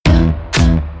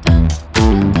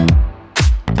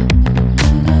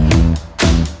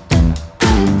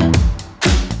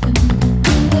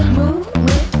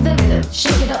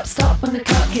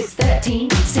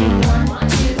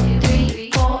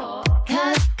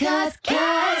Cause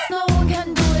no one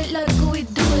can do it like we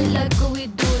do it, like we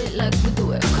do it, like we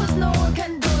do it. Cause no one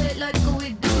can do it like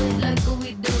we do it, like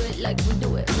we do it, like we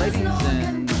do it. Ladies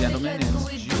and gentlemen,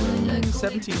 it's June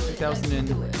 17th,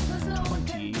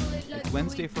 2020. It's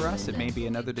Wednesday for us. It may be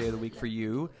another day of the week for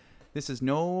you. This is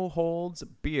No Holds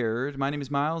Beard. My name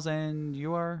is Miles, and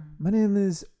you are? My name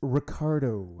is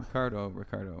Ricardo.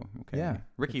 Ricardo. Okay. Yeah.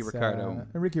 Ricky Ricardo.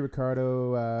 Ricky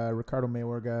Ricardo. Ricardo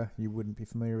Mayorga. You wouldn't be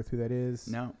familiar with who that is.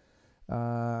 No.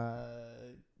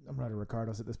 I'm not a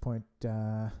Ricardo's at this point.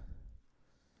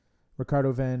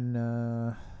 Ricardo Van...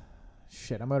 I'm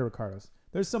out of Ricardo's.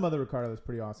 There's some other Ricardo that's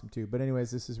pretty awesome too. But anyways,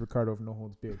 this is Ricardo from No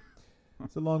Holds Beard.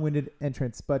 It's a long-winded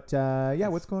entrance, but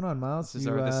what's going on, Miles? This is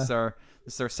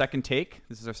our second take.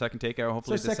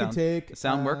 Hopefully the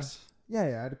sound works.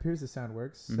 Yeah, it appears the sound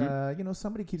works. Mm-hmm.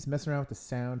 Somebody keeps messing around with the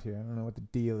sound here. I don't know what the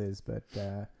deal is, but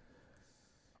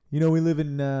we live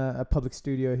in a public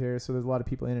studio here, so there's a lot of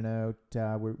people in and out.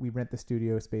 We rent the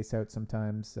studio space out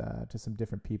sometimes to some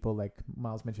different people. Like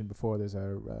Miles mentioned before, there's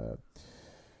a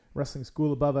wrestling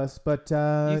school above us. But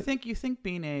you think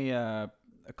being a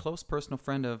close personal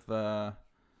friend of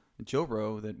Joe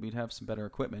Rowe that we'd have some better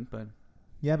equipment, but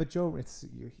yeah, but Joe,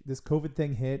 this COVID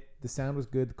thing hit. The sound was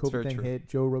good. The COVID thing hit.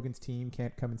 Joe Rogan's team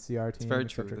can't come and see our team. It's very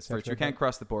true. That's very true. You can't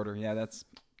cross the border. Yeah.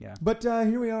 But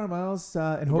here we are, Miles,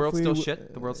 and the hopefully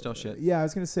the world's still shit. Yeah, I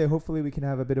was gonna say hopefully we can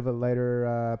have a bit of a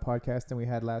lighter podcast than we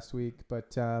had last week,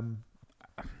 but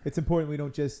it's important we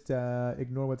don't just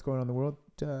ignore what's going on in the world.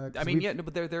 But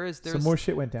there's some more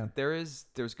shit went down. There's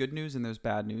good news and there's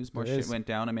bad news. More shit went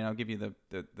down. I mean, I'll give you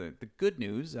the good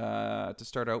news to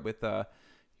start out with. Have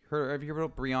you heard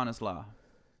about Breonna's Law?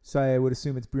 So I would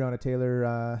assume it's Breonna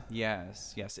Taylor.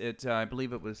 Yes. I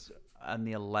believe it was on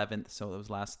the 11th, so it was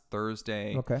last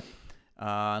Thursday. Okay.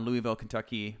 In Louisville,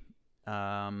 Kentucky.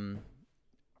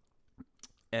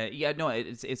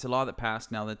 It's a law that passed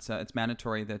now that's it's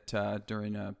mandatory that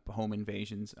during home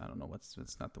invasions, I don't know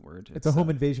it's not the word. It's a home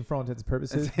invasion for all intents and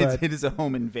purposes. But it is a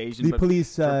home invasion. The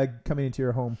police coming into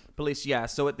your home. Police, yeah.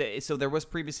 So there was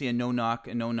previously a no knock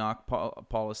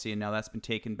policy, and now that's been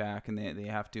taken back, and they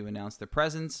have to announce their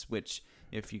presence. Which,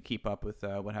 if you keep up with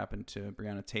what happened to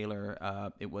Breonna Taylor,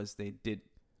 it was they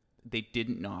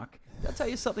didn't knock. I'll tell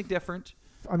you something different.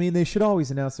 I mean, they should always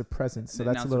announce their presence, so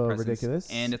that's a little ridiculous.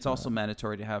 And it's also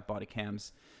mandatory to have body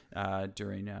cams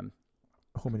during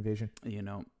home invasion.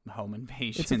 Home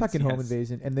invasion. It's a fucking home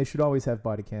invasion, and they should always have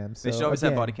body cams. They should always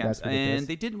have body cams, and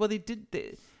they did. Well, they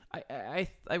did. I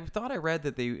thought I read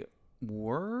that they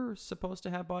were supposed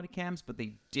to have body cams, but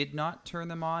they did not turn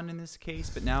them on in this case.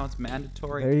 But now it's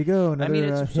mandatory. There you go.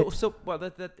 Another,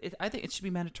 I think it should be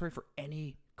mandatory for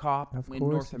any cop in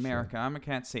North America.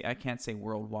 I can't say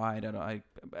worldwide.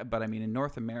 But I mean, in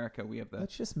North America, we have the.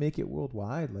 Let's just make it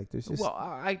worldwide. Like there's just. Well,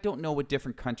 I don't know what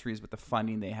different countries with the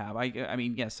funding they have. I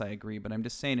mean, yes, I agree, but I'm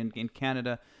just saying in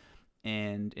Canada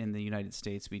and in the United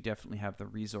States, we definitely have the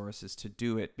resources to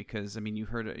do it because I mean, you've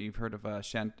heard of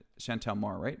Chantal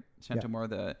Moore, right? Chantal Moore,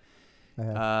 the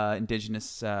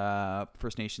Indigenous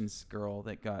First Nations girl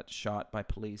that got shot by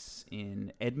police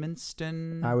in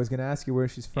Edmundston. I was going to ask you where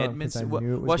she's from.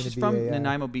 She's from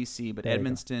Nanaimo, BC, but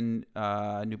Edmundston,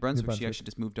 New Brunswick. She actually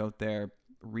just moved out there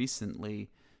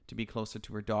recently to be closer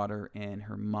to her daughter and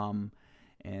her mom,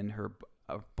 and her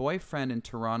boyfriend in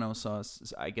Toronto saw,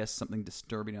 I guess, something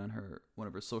disturbing on one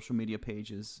of her social media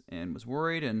pages and was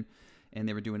worried, and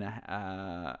they were doing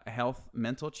a health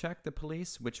mental check. The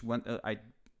police, which went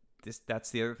that's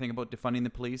the other thing about defunding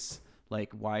the police,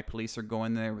 like why police are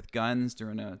going there with guns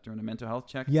during a mental health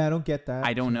check. Yeah, I don't get that.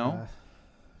 I don't know.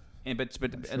 But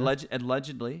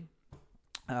allegedly,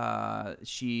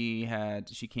 she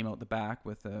came out the back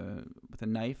with a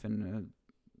knife and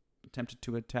attempted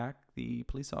to attack the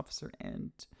police officer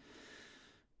and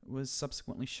was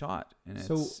subsequently shot. And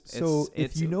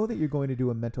if you know that you're going to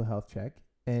do a mental health check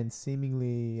and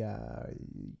seemingly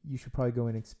you should probably go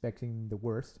in expecting the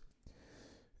worst.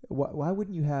 Why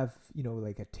wouldn't you have,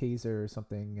 like a taser or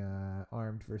something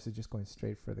armed versus just going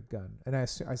straight for the gun? And I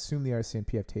assume the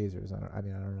RCMP have tasers. I don't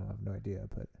know. I have no idea,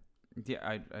 but yeah,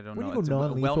 I don't know. It's a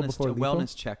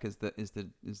wellness check is the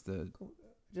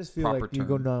just feel like you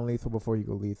go non-lethal before you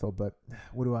go lethal, but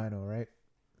what do I know, right?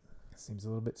 Seems a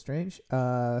little bit strange.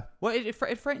 Well, it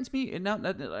frightens me. And now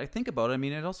that I think about it, I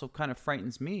mean, it also kind of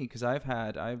frightens me because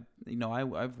I've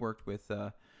worked with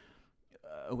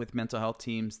mental health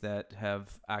teams that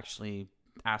have actually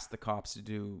asked the cops to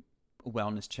do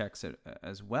wellness checks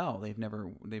as well. They've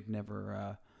never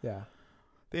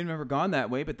gone that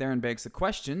way. But therein begs the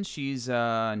question: she's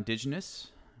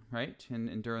Indigenous, right?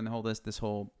 And during the whole this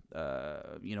whole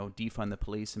defund the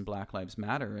police and Black Lives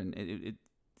Matter, and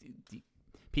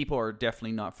people are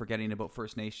definitely not forgetting about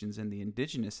First Nations and the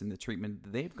Indigenous and the treatment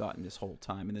that they've gotten this whole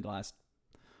time in the last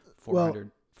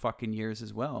 400 fucking years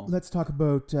as well. Let's talk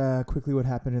about quickly what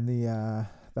happened in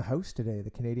the House today,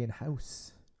 the Canadian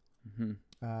House.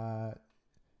 Mm-hmm.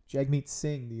 Jagmeet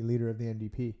Singh, the leader of the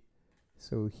NDP.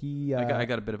 So he... I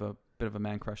got a bit of a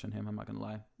man crush on him, I'm not going to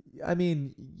lie. I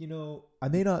mean, I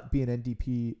may not be an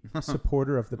NDP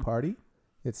supporter of the party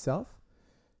itself,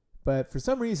 but for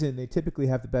some reason, they typically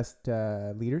have the best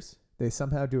leaders. They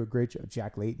somehow do a great job.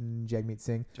 Jagmeet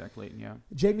Singh. Yeah.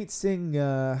 Jagmeet Singh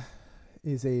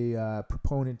is a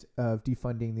proponent of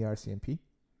defunding the RCMP.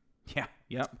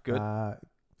 Yeah, good.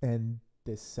 And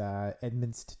this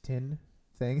Edmundston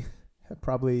thing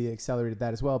probably accelerated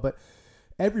that as well, but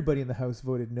everybody in the House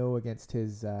voted no against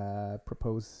his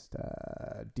proposed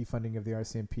defunding of the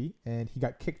RCMP, and he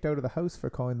got kicked out of the House for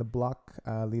calling the Bloc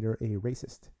leader a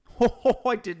racist. Oh,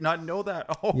 I did not know that.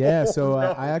 Oh, yeah, so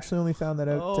no. I actually only found that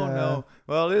out. Oh no!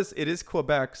 Well, it is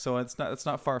Quebec, so it's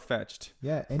not far fetched.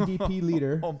 Yeah, NDP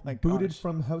leader booted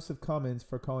from House of Commons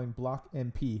for calling Bloc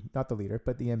MP, not the leader,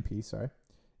 but the MP, sorry,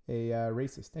 a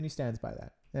racist, and he stands by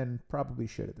that, and probably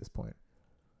should at this point.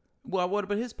 Well, what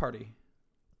about his party?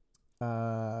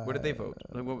 Where did they vote?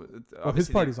 His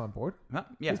party's on board. Huh?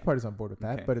 Yeah, his party's on board with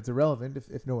that, but it's irrelevant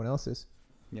if no one else is.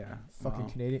 Yeah, fucking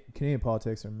Canadian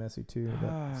politics are messy too.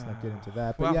 But let's not get into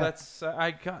that. But well, yeah. that's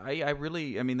I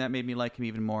really, I mean, that made me like him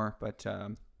even more. But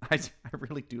I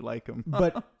really do like him.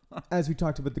 But as we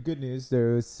talked about the good news,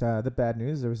 there was the bad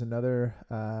news. There was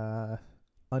another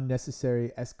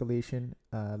unnecessary escalation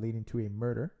leading to a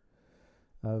murder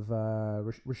of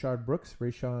Rayshard Brooks.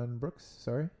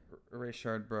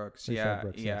 Yeah.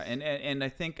 Yes. And I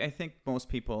think most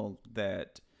people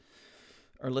that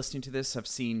are listening to this have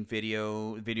seen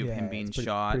video of him being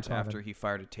shot after he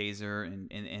fired a taser,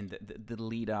 and the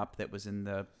lead up that was in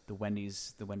the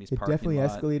Wendy's parking lot. It definitely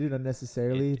escalated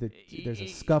unnecessarily. There's a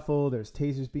scuffle. There's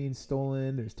tasers being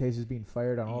stolen. There's tasers being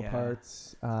fired on all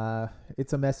parts.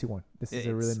 It's a messy one. This is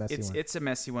a really messy one. It's a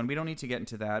messy one. We don't need to get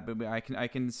into that, but I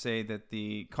can say that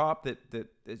the cop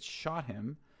that shot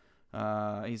him,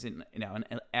 he's an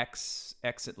ex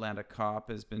Atlanta cop,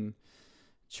 has been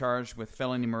charged with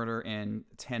felony murder and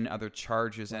 10 other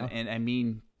charges. Wow. And I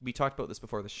mean, we talked about this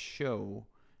before the show,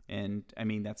 and I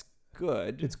mean, that's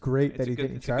good. It's great that he's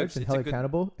getting charged and held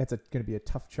accountable. It's going to be a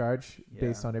tough charge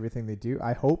based on everything they do.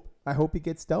 I hope he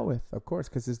gets dealt with, of course,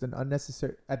 because there's an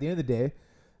unnecessary, at the end of the day,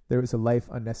 there was a life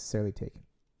unnecessarily taken.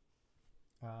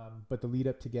 But the lead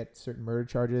up to get certain murder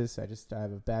charges, I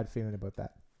have a bad feeling about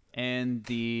that. And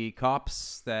the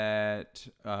cops that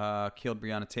killed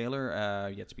Breonna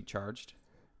Taylor yet to be charged.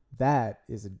 That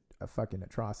is a fucking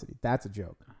atrocity. That's a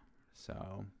joke.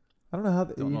 So I don't know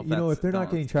how if they're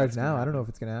not getting charged now, I don't know if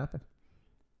it's going to happen.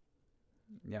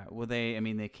 Yeah, well,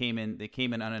 they came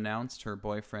in unannounced. Her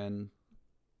boyfriend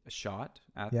shot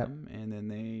at them, and then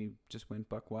they just went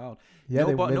buck wild. Yeah,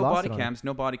 no body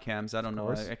cams. I don't know.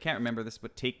 I can't remember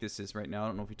what take this is right now. I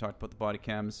don't know if we talked about the body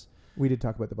cams. We did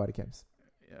talk about the body cams.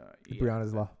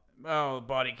 Breonna's law. Oh,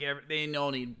 body cam. They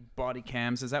all need body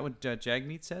cams. Is that what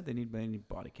Jagmeet said? They need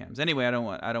body cams. Anyway, I don't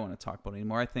want to talk about it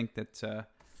anymore. I think that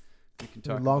we can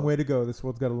talk. A long way to go. This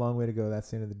world's got a long way to go. That's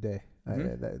the end of the day.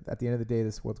 Mm-hmm. At the end of the day,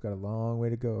 this world's got a long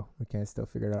way to go. We can't still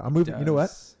figure it out. I'm moving. You know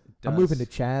what? I'm moving to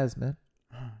Chaz, man.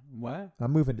 What?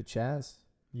 I'm moving to Chaz.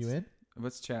 You in?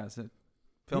 What's Chaz?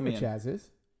 Fill me in. Chaz is.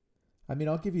 I mean,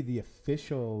 I'll give you the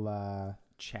official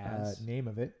Chaz name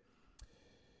of it.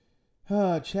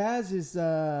 Chaz is,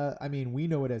 we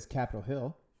know it as Capitol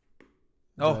Hill.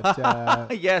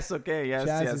 But, yes, okay, yes,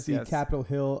 Chaz is the Capitol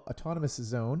Hill Autonomous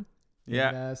Zone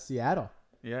in Seattle.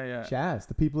 Yeah. Chaz.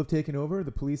 The people have taken over,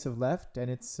 the police have left,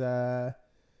 and it's like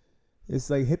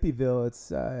Hippieville.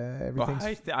 It's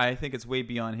everything's... Well, I think it's way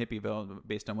beyond Hippieville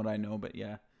based on what I know, but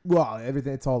yeah. Well,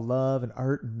 everything, it's all love and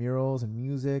art and murals and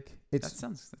music. It's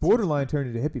borderline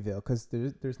turned into Hippieville because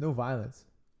there's no violence.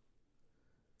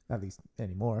 At least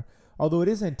anymore. Although it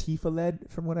is Antifa-led,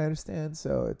 from what I understand.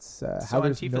 So it's... so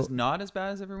Antifa's not as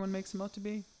bad as everyone makes them out to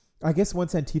be? I guess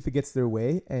once Antifa gets their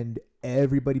way and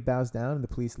everybody bows down and the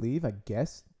police leave, I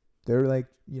guess they're like,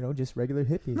 just regular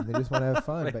hippies. And they just want to have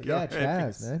fun. But yeah,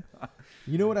 Chaz, man.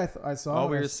 You know what I saw? All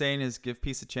we were saying is give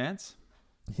peace a chance?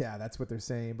 Yeah, that's what they're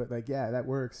saying. But that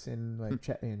works in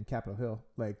in Capitol Hill,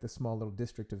 like the small little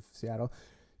district of Seattle.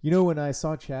 When I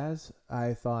saw Chaz,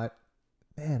 I thought,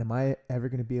 man, am I ever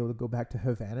going to be able to go back to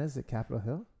Havana's at Capitol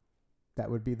Hill?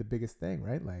 That would be the biggest thing,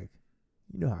 right? Like,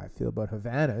 you know how I feel about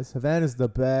Havana's. Havana's the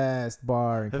best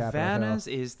bar in Capitol Hill. Havana's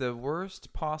is the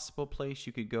worst possible place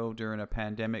you could go during a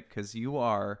pandemic because you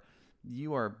are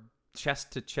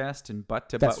chest to chest and butt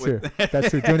to That's butt. True. That's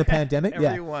true. During the pandemic,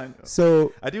 everyone. Yeah.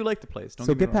 So I do like the place.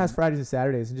 So get past Fridays and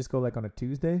Saturdays and just go like on a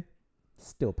Tuesday.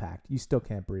 Still packed. You still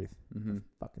can't breathe. Mm-hmm.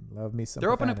 Fucking love me some.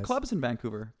 They're opening up clubs in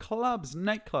Vancouver. Clubs,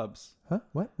 nightclubs. Huh?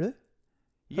 What? Really?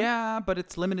 Yeah, but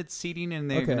it's limited seating, and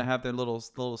they're gonna have their little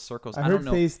circles. I heard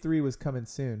Phase 3 was coming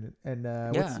soon. And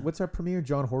what's our premier?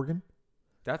 John Horgan.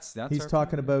 He's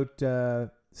talking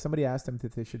about. Somebody asked him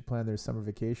if they should plan their summer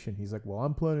vacation. He's like, "Well,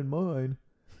 I'm planning mine."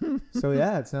 So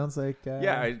yeah, it sounds like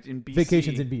in BC,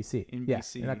 vacations in BC. In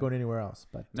BC, you're not going anywhere else.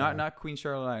 But not Queen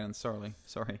Charlotte Islands.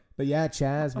 Sorry. But yeah,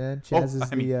 Chaz, man, Chaz is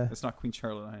it's not Queen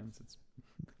Charlotte Islands. It's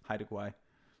Haida Gwaii.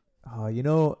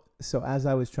 Oh, so as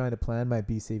I was trying to plan my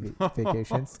BC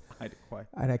vacations, Haida Gwaii,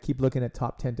 and I keep looking at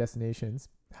top 10 destinations,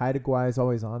 Haida Gwaii is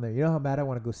always on there. You know how bad I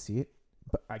want to go see it,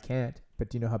 but I can't. But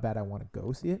do you know how bad I want to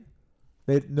go see it?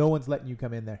 No one's letting you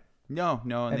come in there. No,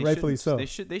 and rightfully so. They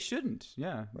shouldn't.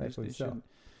 Yeah, rightfully they so. Shouldn't.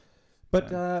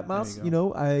 But Miles,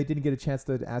 I didn't get a chance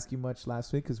to ask you much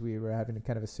last week because we were having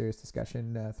kind of a serious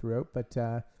discussion throughout. But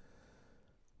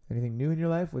anything new in your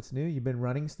life? What's new? You've been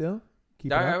running still?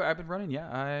 I've been running.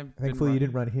 Yeah, Thankfully, you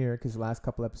didn't run here because the last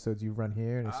couple episodes you've run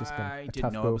here, and it's just been a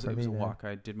tough go for me. It was a walk.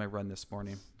 I did my run this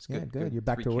morning. It's good. You're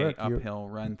back to work. Uphill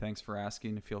run. Thanks for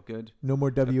asking. I feel good. No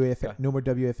more No more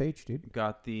WFH, dude.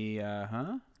 Got the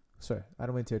Sorry, I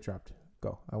don't mean to interrupt.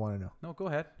 Go. I want to know. No, go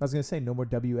ahead. I was gonna say no more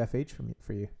WFH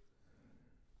for you.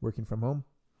 Working from home.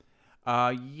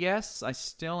 Yes, I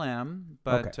still am,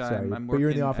 but okay, sorry. I'm working. But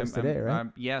you're in the office today, right?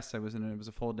 Yes, I was in. It was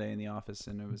a full day in the office,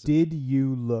 and it was. Did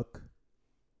you look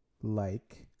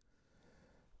like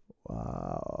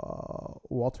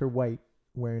Walter White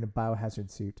wearing a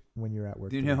biohazard suit when you're at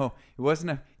work? No, it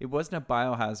wasn't a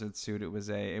biohazard suit. It was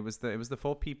the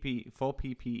full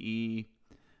PPE.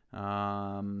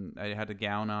 I had a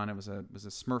gown on. It was a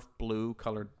Smurf blue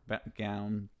colored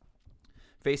gown,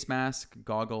 face mask,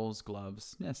 goggles,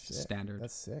 gloves. Yeah, it's just standard.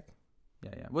 That's sick.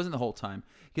 Yeah. It wasn't the whole time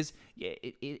because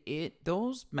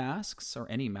those masks, or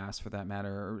any mask for that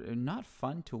matter, are not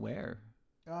fun to wear.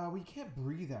 Well, you can't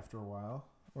breathe after a while,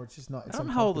 or it's just not. I don't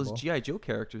know how all those G.I. Joe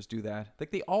characters do that. Like,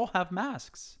 they all have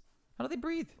masks. How do they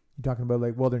breathe? You're talking about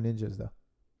they're ninjas though.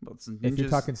 Well, ninjas, if you're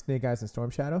talking Snake Eyes and Storm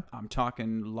Shadow, I'm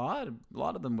talking a lot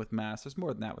of them with masks. There's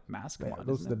more than that with masks. Yeah,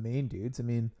 those are the main dudes. I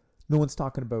mean, no one's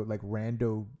talking about like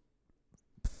rando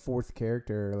fourth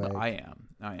character. Like, no, I am.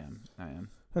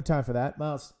 No time for that,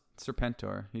 Miles.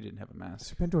 Serpentor, he didn't have a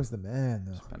mask. Serpentor's the man,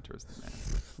 though. Serpentor's the man.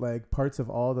 Like parts of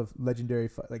all the legendary,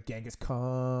 like Genghis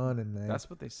Khan, and like,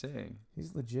 that's what they say.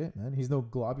 He's legit, man. He's no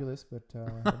Globulus, but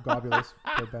Globulus.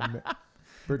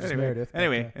 Burgess Meredith.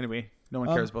 Anyway, no one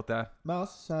cares about that.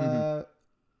 Mouse, I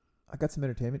got some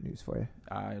entertainment news for you.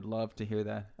 I'd love to hear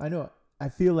that. I know. I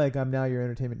feel like I'm now your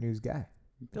entertainment news guy.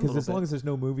 Because as long as there's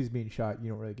no movies being shot, you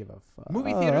don't really give a fuck.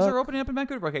 Movie theaters are opening up in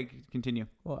Vancouver. Okay, continue.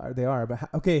 Well, they are.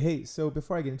 But okay, hey, so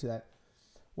before I get into that,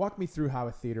 walk me through how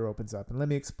a theater opens up. And let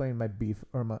me explain my beef.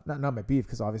 Or not my beef,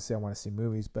 because obviously I want to see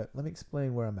movies. But let me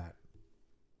explain where I'm at.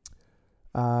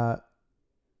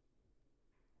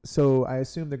 So I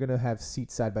assume they're going to have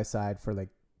seats side by side for like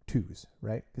twos,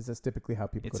 right? Because that's typically how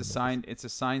people go to movies. It's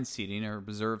assigned seating or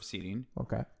reserved seating.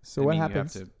 Okay. So what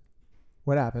happens?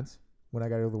 What happens when I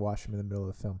got to go to the washroom in the middle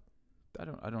of the film? I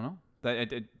don't know.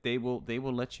 They will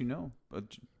let you know.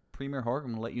 Premier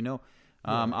Horgan will let you know.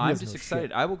 I'm just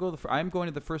excited. Shit. I will go. I'm going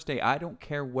to the first day. I don't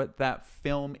care what that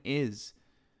film is.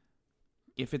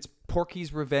 If it's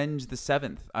Porky's Revenge the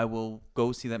 7th, I will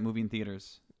go see that movie in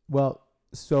theaters. Well,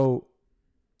 so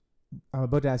I'm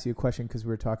about to ask you a question because we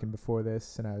were talking before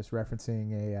this, and I was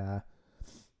referencing a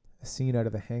scene out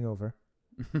of The Hangover.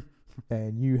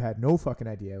 And you had no fucking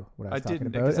idea what I was talking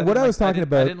about. And what I was talking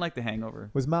about, I didn't like The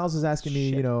Hangover. Was Miles was asking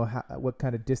me, what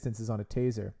kind of distance is on a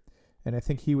taser, and I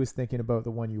think he was thinking about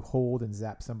the one you hold and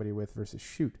zap somebody with versus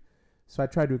shoot. So I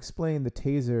tried to explain the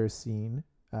taser scene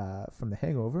from The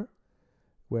Hangover,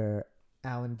 where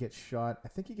Alan gets shot. I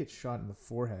think he gets shot in the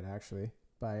forehead actually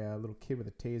by a little kid with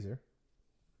a taser,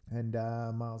 and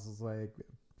Miles was like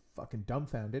fucking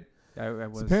dumbfounded.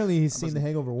 So apparently he's seen The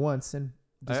Hangover once and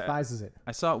despises it.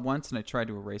 I saw it once and I tried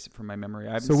to erase it from my memory.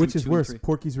 So which is worse,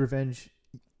 Porky's Revenge?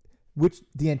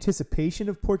 The anticipation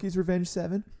of Porky's Revenge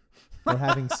 7, or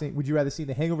having seen? Would you rather see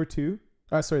The Hangover 2?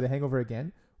 The Hangover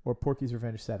again, or Porky's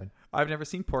Revenge 7? I've never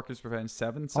seen Porky's Revenge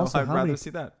 7, so also, I'd rather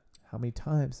see that. How many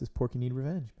times does Porky need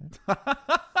revenge, man?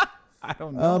 I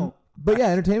don't know. But yeah,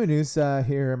 entertainment news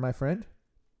here, my friend.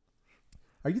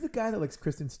 Are you the guy that likes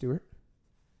Kristen Stewart?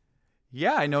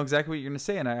 Yeah, I know exactly what you're going to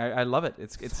say, and I love it.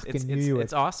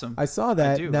 It's awesome. I saw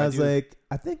that, and I was like,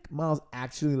 I think Miles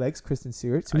actually likes Kristen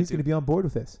Stewart, so he's going to be on board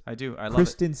with this. I do. I love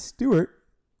Kristen Stewart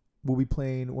we'll be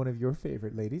playing one of your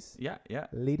favorite ladies. Yeah.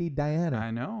 Lady Diana.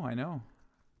 I know.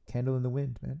 Candle in the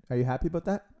Wind, man. Are you happy about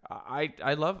that?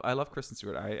 I love Kristen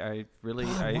Stewart. I really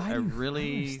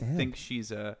think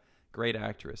she's a great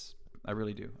actress. I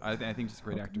really do. I think she's a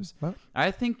great actress. Well,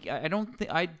 I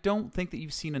don't think that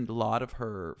you've seen a lot of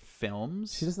her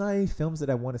films. She doesn't have any films that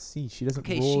I want to see. She doesn't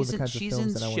roll the kinds of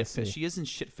films that I want to see. She is in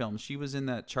shit films. She was in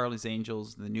that Charlie's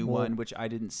Angels, the new one, which I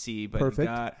didn't see, but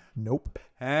perfect. Nope.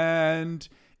 And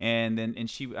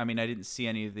she. I mean, I didn't see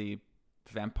any of the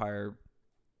Vampire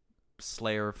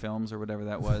Slayer films or whatever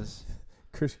that was.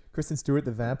 Kristen Stewart,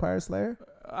 the Vampire Slayer?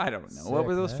 I don't know. What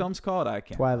were those films called? I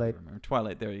can't remember.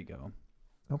 Twilight. There you go.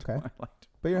 Okay. Twilight.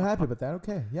 But you're happy about that?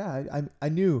 Okay. Yeah, I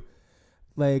knew.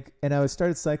 Like, and I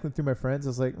started cycling through my friends. I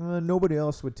was like, nobody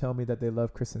else would tell me that they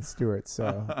love Kristen Stewart.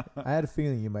 So I had a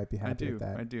feeling you might be happy with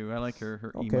that. I do. I like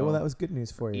her okay, emo. Well, that was good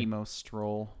news for you. Emo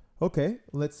stroll. Okay.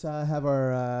 Let's have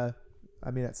our... I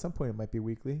mean, at some point it might be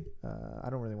weekly. I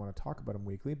don't really want to talk about him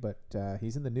weekly, but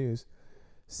he's in the news.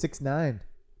 6ix9ine.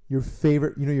 Your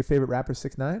favorite rapper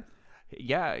 6ix9ine?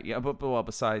 Yeah, but well,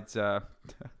 besides 2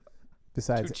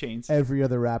 Chainz, every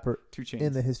other rapper 2 Chainz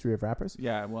in the history of rappers.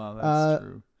 Yeah, well, that's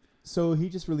true. So he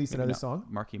just released another song.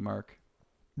 Marky Mark.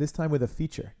 This time with a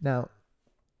feature. Now,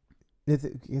 I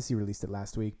guess he released it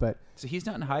last week, but so he's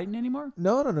not in hiding anymore?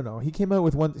 No. He came out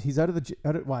with one. He's out of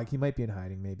the. Well, he might be in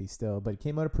hiding, maybe still, but he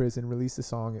came out of prison, released a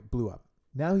song, it blew up.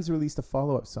 Now he's released a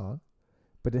follow-up song,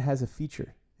 but it has a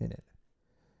feature in it.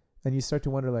 And you start to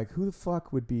wonder, like, who the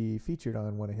fuck would be featured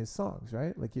on one of his songs,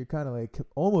 right? Like, you're kind of like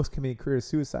almost committing career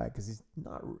suicide because he's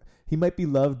not. He might be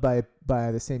loved by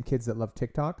the same kids that love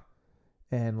TikTok,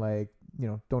 and like,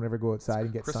 don't ever go outside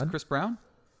and get sun. Chris Brown.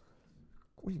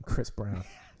 What do you mean, Chris Brown?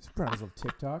 Chris Brown's love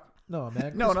TikTok. No,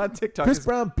 man. No, not TikTok. Chris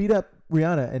Brown beat up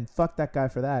Rihanna and fucked that guy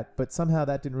for that, but somehow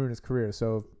that didn't ruin his career.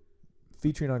 So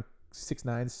featuring on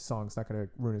 6ix9ine's song's not going to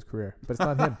ruin his career, but it's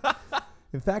not him.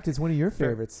 In fact, it's one of your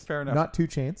favorites. Fair enough. Not 2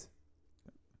 Chainz.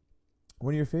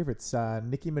 One of your favorites,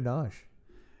 Nicki Minaj.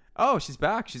 Oh, she's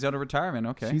back. She's out of retirement.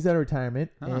 Okay. She's out of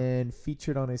retirement and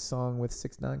featured on a song with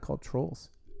 6ix9ine called Trolls.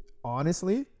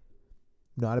 Honestly,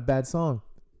 not a bad song,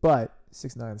 but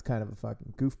 6ix9ine's kind of a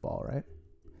fucking goofball, right?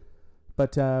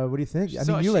 But what do you think?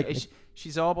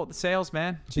 She's all about the sales,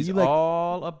 man. She's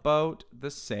all about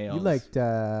the sales. You liked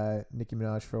Nicki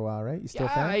Minaj for a while, right? You still a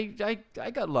fan? I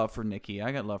got love for Nicki.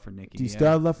 Do you still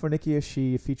have love for Nicki if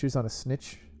she features on a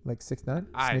Snitch like 6ix9ine?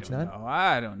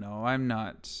 I don't know. I'm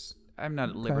not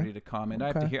at liberty to comment.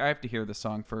 Okay. I have to hear the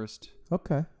song first.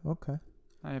 Okay.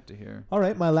 I have to hear. All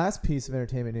right, my last piece of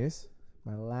entertainment news.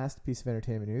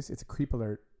 It's a creep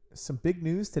alert. Some big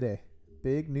news today.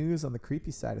 Big news on the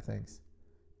creepy side of things.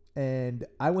 And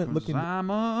I went looking. I'm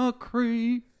a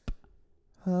creep.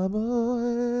 I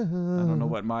don't know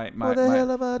what my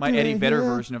Eddie Vedder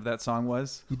version of that song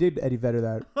was. You did Eddie Vedder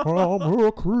that. I'm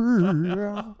a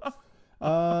creep.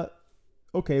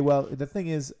 Okay, well, the thing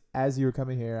is, as you were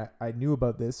coming here, I knew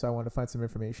about this, so I wanted to find some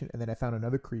information, and then I found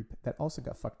another creep that also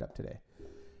got fucked up today.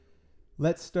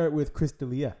 Let's start with Chris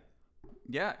D'Elia.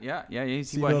 Yeah.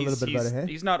 He's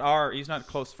not a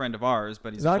close friend of ours,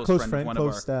 but he's not a close friend of one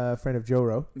of our friend of Joe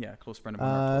Rowe. Yeah, close friend of one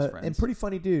of our close friends. And pretty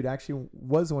funny dude. Actually,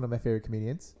 was one of my favorite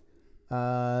comedians.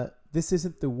 This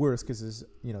isn't the worst because there's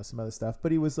some other stuff,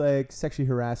 but he was like sexually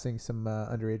harassing some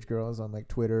underage girls on like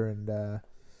Twitter and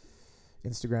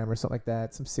Instagram or something like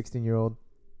that. Some 16-year-old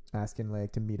asking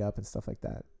like to meet up and stuff like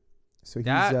that. So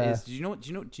he's, do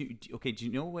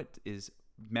you know what is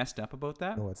messed up about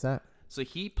that? Oh, what's that? So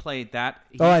he played that.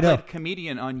 I know. A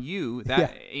comedian on you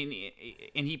that,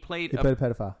 and he played a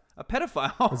pedophile. A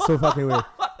pedophile. It's so fucking weird.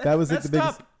 That was like the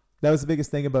biggest. That was the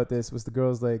biggest thing about this was the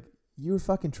girls like, you were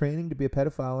fucking training to be a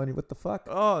pedophile, and what the fuck?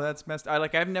 Oh, that's messed.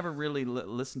 I've never really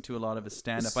listened to a lot of his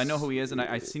stand up. I know who he is, and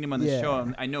I've seen him on the show.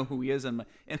 And I know who he is, and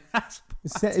that's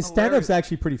his stand up's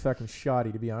actually pretty fucking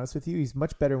shoddy, to be honest with you. He's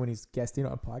much better when he's guesting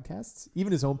on podcasts.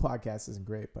 Even his own podcast isn't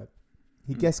great, but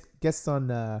he guests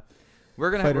on. We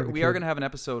are gonna have an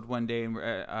episode one day, and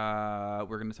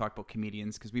we're gonna talk about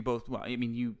comedians because we both. Well, I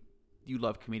mean, you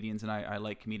love comedians, and I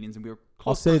like comedians, and we were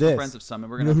close friends of some.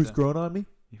 And we're gonna. You know who's grown on me?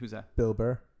 Who's that? Bill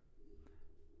Burr.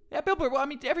 Yeah, Bill Burr. Well, I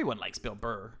mean, everyone likes Bill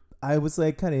Burr. I was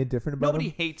like kind of indifferent about him. Nobody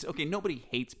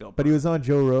hates Bill Burr. But he was on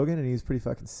Joe Rogan, and he was pretty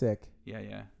fucking sick.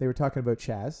 Yeah. They were talking about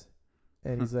Chaz,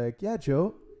 and he's like, "Yeah,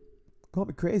 Joe, call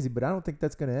me crazy, but I don't think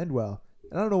that's gonna end well."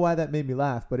 And I don't know why that made me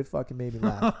laugh, but it fucking made me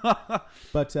laugh.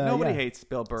 But nobody hates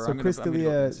Bill Burr. So Chris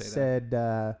D'Elia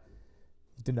said,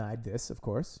 denied this, of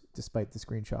course, despite the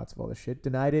screenshots of all this shit.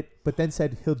 Denied it, but then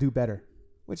said he'll do better,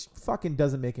 which fucking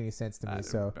doesn't make any sense to me.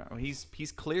 So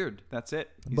he's cleared. That's it.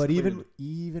 But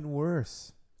even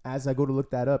worse, as I go to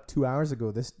look that up 2 hours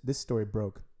ago, this story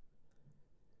broke.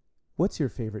 What's your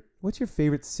favorite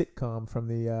sitcom from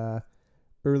the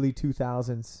early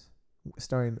 2000s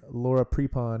starring Laura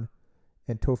Prepon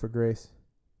and Topher Grace?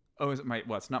 Oh, is it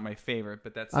it's not my favorite,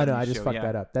 but that's. I know, I just fucked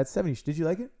that up. That's 70s. Did you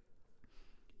like it?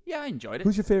 Yeah, I enjoyed it.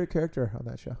 Who's your favorite character on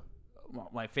that show?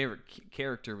 Well, my favorite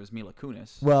character was Mila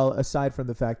Kunis. Well, aside from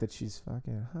the fact that she's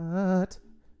fucking hot,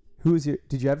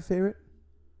 did you have a favorite?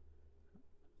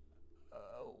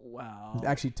 Wow.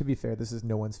 Actually, to be fair, this is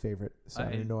no one's favorite, so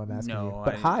I know I'm asking you.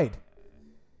 But Hyde,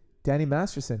 Danny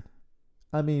Masterson.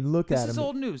 I mean, look at him. This is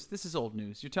old news. This is old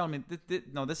news. You're telling me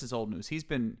no? This is old news. He's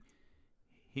been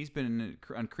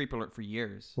on creep alert for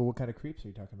years. Well, what kind of creeps are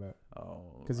you talking about?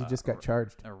 Oh, because he just got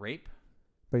charged. A rape?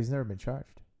 But he's never been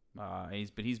charged.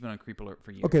 He's been on creep alert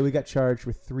for years. Okay, we got charged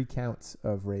with 3 counts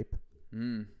of rape.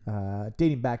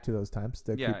 Dating back to those times,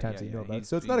 the creep times that you know about.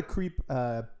 So it's not a creep,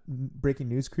 breaking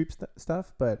news creep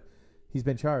stuff, but he's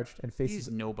been charged and faces. He's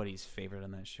nobody's favorite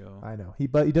on that show. I know.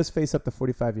 But he does face up to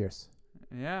 45 years.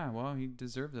 Yeah, well, he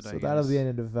deserves it. So that'll be the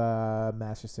end of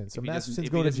Masterson. So Masterson's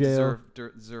going to jail.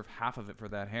 Deserve half of it for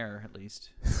that hair, at least.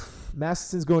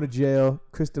 Masterson's going to jail.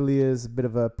 Chris D'Elia's a bit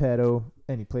of a pedo,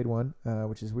 and he played one,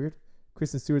 which is weird.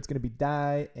 Kristen Stewart's going to be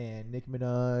Die, and Nicki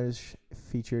Minaj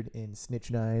featured in Snitch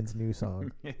 9's new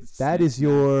song. That is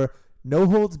your No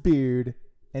Holds Beard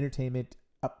entertainment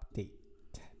update.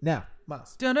 Now,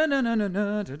 Miles. That's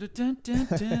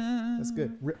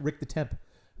good. Rick the Temp.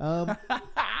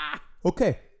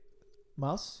 Okay,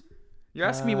 Miles. You're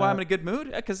asking me why I'm in a good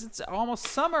mood? Because it's almost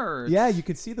summer. Yeah, you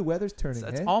can see the weather's turning.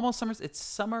 It's almost summer. It's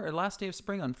summer. Last day of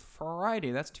spring on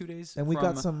Friday. That's 2 days. And we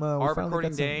got some. Our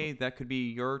recording day. That could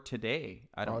be your today.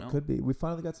 I don't know. It could be. We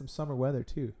finally got some summer weather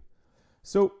too.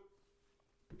 So,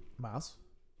 Miles,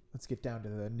 let's get down to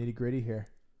the nitty gritty here.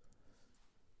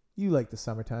 You like the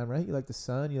summertime, right? You like the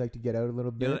sun. You like to get out a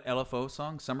little bit. You know the LFO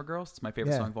song, "Summer Girls." It's my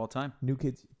favorite song of all time. New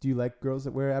kids. Do you like girls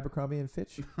that wear Abercrombie and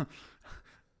Fitch?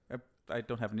 I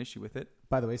don't have an issue with it.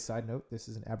 By the way, side note: this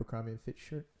is an Abercrombie and Fitch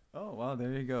shirt. Oh well,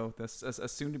 there you go. That's a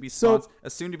soon to be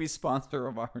sponsor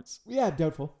of ours. Yeah,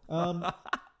 doubtful.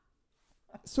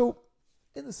 So,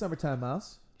 in the summertime,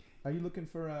 Miles, are you looking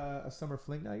for a summer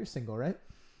fling? Now you're single, right?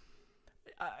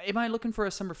 Am I looking for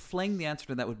a summer fling? The answer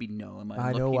to that would be no. Am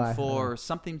I looking for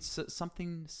something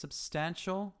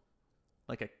substantial,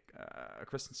 like a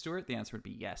Kristen Stewart? The answer would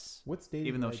be yes. What's dating?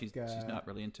 Even though like, she's not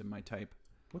really into my type.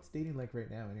 What's dating like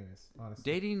right now, anyways? Honestly,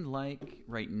 dating like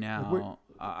right now.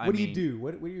 What do you do?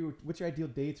 What's your ideal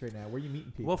dates right now? Where are you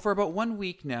meeting people? Well, for about 1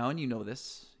 week now, and you know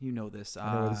this. I know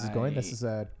where this is going. This is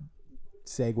a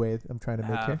segue I'm trying to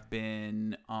make here. I've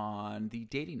been on the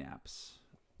dating apps.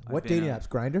 What dating apps?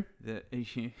 Grindr?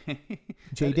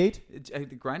 J-Date?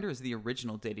 The Grindr is the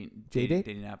original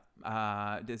dating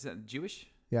app. Is that Jewish?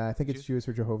 Yeah, I think it's Jewish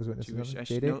or Jehovah's Witnesses.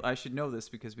 I should know this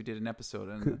because we did an episode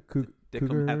on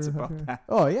diplomats about that.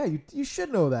 Oh yeah, you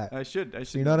should know that. I should.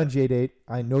 So you're not on J-Date.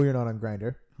 I know you're not on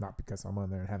Grindr. Not because I'm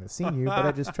on there and haven't seen you, but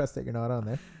I just trust that you're not on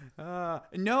there.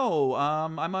 No,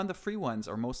 I'm on the free ones,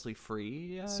 or mostly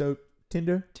free. So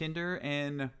Tinder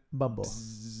and Bumble.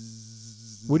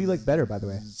 What do you like better, by the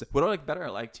way? What do I like better? I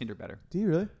like Tinder better. Do you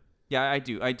really? Yeah, I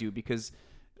do because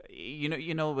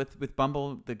you know with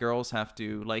Bumble the girls have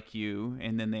to like you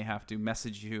and then they have to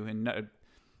message you, and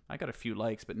I got a few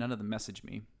likes, but none of them message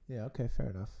me. Yeah, okay,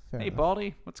 fair enough. Hey,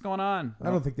 Baldy, what's going on? I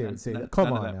don't think they would say that.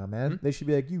 Come on now, man. They should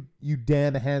be like, you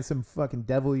damn handsome fucking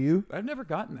devil, you. I've never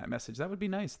gotten that message. That would be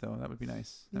nice, though. That would be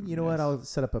nice. You know what? I'll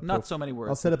set up not so many words.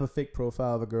 I'll set up a fake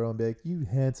profile of a girl and be like, you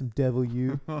handsome devil,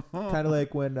 you. Kind of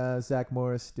like when Zach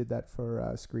Morris did that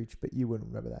for Screech, but you wouldn't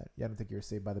remember that. Yeah, I don't think you were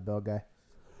Saved by the Bell guy.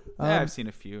 Yeah, I've seen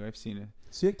a few.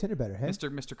 So you like Tinder better, hey?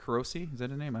 Mr. Carosi, is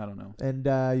that a name? I don't know. And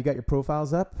you got your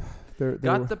profiles up?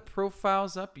 Got the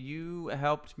profiles up. You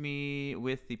helped me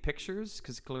with the pictures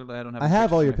because clearly I don't have. I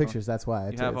have all your pictures. That's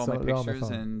why you have all my pictures,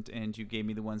 and you gave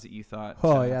me the ones that you thought.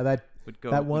 Oh yeah, that would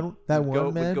go. That one, man,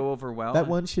 would go over well. That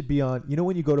one should be on. You know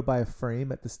when you go to buy a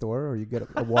frame at the store, or you get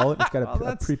a wallet, it's got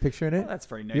a pre-picture in it. Well, that's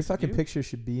very nice. Your fucking picture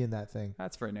should be in that thing.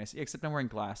 That's very nice. Except I'm wearing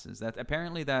glasses.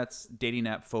 That's dating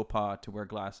app faux pas to wear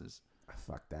glasses.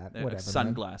 Fuck that. Whatever.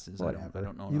 Sunglasses. Whatever. I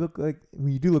don't know.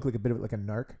 You do look like a bit of like a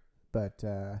narc, but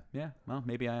yeah. Well,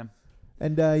 maybe I am.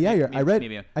 And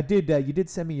I did. You did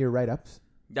send me your write-ups.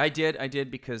 I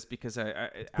did because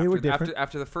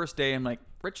after the first day, I'm like,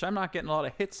 Rich, I'm not getting a lot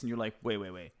of hits, and you're like,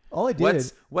 wait. All I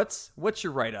did. What's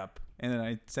your write-up? And then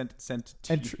I sent it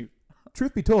to you.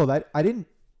 Truth be told, I didn't.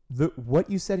 What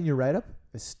you said in your write-up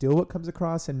is still what comes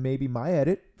across in maybe my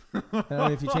edit. I don't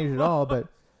know if you changed it at all, but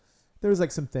there was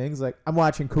like some things like I'm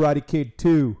watching Karate Kid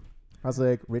 2. I was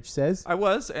like, Rich says. I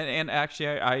was, and actually,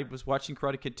 I was watching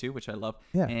Karate Kid 2, which I love.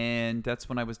 Yeah. And that's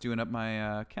when I was doing up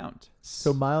my count.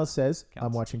 So Miles says, Counts.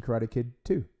 I'm watching Karate Kid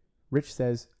 2. Rich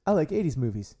says, I like 80s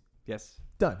movies. Yes.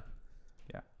 Done.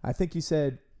 Yeah. I think you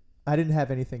said, I didn't have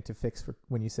anything to fix for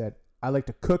when you said, I like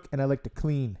to cook and I like to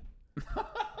clean.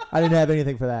 I didn't have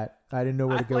anything for that. I didn't know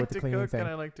where to go with the cleaning thing.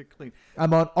 I like to clean.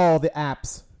 I'm on all the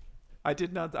apps. I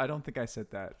did not. I don't think I said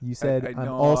that. You said I'm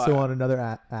also on another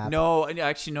app. No,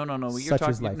 actually, no. What you're Such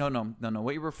is talking? life. No.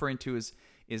 What you're referring to is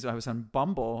I was on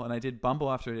Bumble, and I did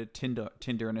Bumble after I did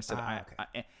Tinder, and I said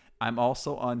I'm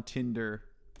also on Tinder.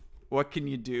 What can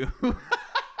you do?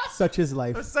 Such is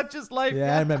life. Such is life.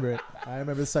 Yeah, I remember it. I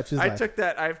remember such is life. I took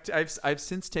that. I've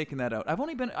since taken that out. I've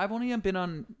only been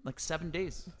on like 7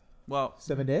 days. Well,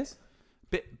 7 days?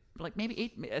 Like maybe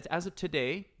 8 as of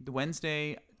today, the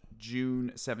Wednesday,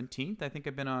 June 17th. I think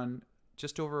I've been on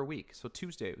just over a week. So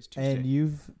Tuesday. It was Tuesday. And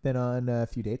you've been on a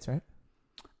few dates, right?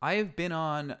 I have been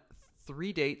on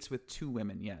 3 dates with 2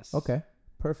 women. Yes. Okay.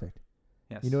 Perfect.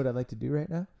 Yes. You know what I'd like to do right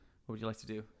now? What would you like to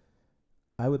do?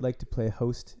 I would like to play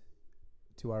host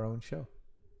to our own show.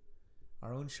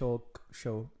 Our own show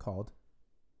called,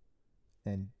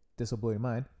 and this will blow your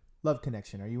mind, Love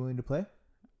Connection. Are you willing to play?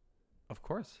 Of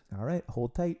course. All right.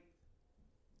 Hold tight.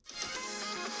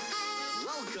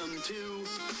 Welcome to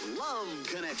Love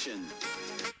Connection.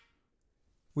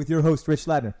 With your host, Rich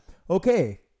Ladner.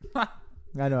 Okay. I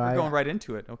know. We're going right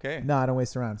into it. Okay. No, I don't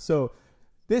waste around. So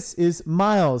this is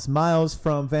Miles. Miles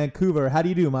from Vancouver. How do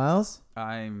you do, Miles?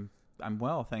 I'm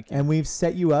well, thank you. And we've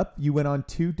set you up. You went on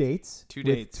 2 dates. 2 with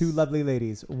dates. 2 lovely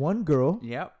ladies. One girl.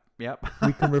 Yep.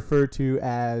 We can refer to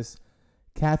as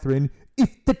Catherine,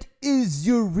 if that is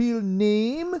your real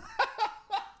name.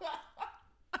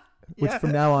 Which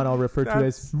from now on I'll refer to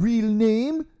as real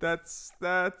name. That's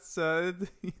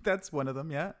one of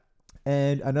them, yeah.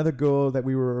 And another girl that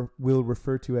will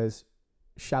refer to as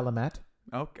Shalamat.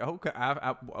 Okay.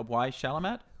 Why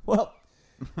Shalamat? Well,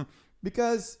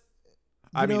 because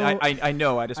I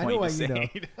know. I just want you to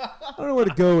say it. I don't know where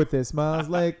to go with this, Miles.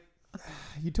 Like,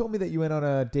 you told me that you went on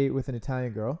a date with an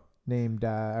Italian girl named,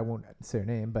 I won't say her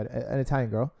name, but an Italian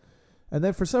girl. And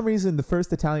then for some reason, the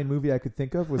first Italian movie I could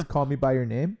think of was Call Me By Your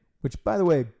Name, which, by the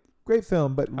way, great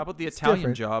film, but how about The Italian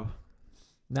different. Job?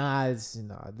 Nah, I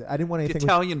didn't want anything. The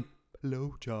Italian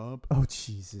blow job. Oh,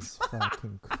 Jesus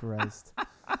fucking Christ.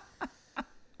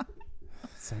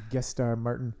 It's our guest star,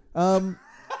 Martin.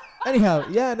 Anyhow,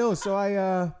 yeah, no, so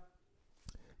I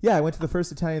went to the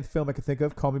first Italian film I could think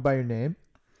of, Call Me By Your Name.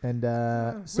 And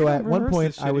so at one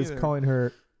point I was calling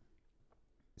her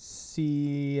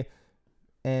CMBYN,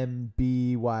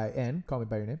 Call Me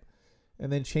By Your Name.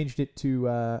 And then changed it to,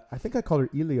 I think I called her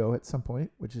Elio at some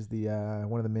point, which is the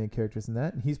one of the main characters in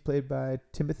that. And he's played by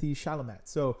Timothy Chalamet.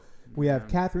 So we have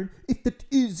Catherine, if that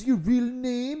is your real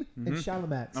name, and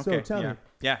Chalamet. Okay, so tell me.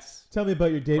 Yes. Tell me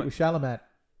about your date with Chalamet.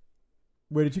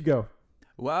 Where did you go?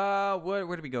 Well, where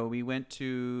did we go? We went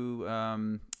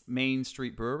to Main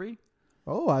Street Brewery.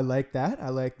 Oh, I like that.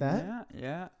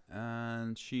 Yeah.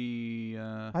 And she...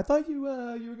 I thought you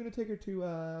were going to take her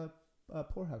to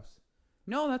Poorhouse.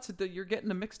 No, you're getting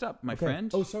them mixed up, my friend.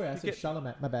 Oh, sorry, I said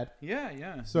Chalamet. My bad.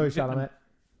 Yeah. Sorry, Chalamet.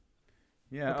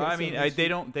 Yeah, okay, I mean,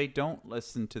 they don't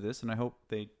listen to this, and I hope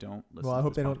they don't listen. Well, I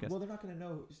hope to this they podcast. don't. Well, they're not going to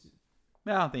know.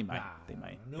 Well, they might. They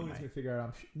might. No one's going to figure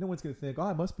out. No one's going to think, oh,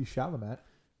 I must be Chalamet.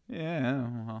 Yeah.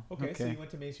 Well, okay, so you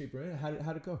went to Main Street Brewery.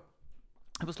 How'd it go?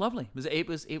 It was lovely. It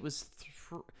was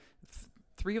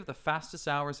 3 of the fastest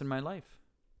hours in my life.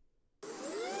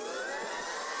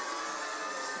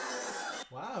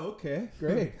 Wow. Okay.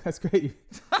 Great. That's great.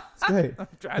 That's great.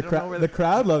 I don't know where the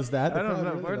crowd loves that. I don't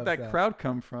know where did that crowd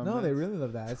come from. No, they really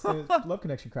love that. It's the Love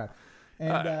Connection crowd.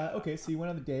 And okay, so you went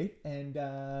on the date, and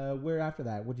where after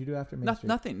that? What'd you do after Main Street?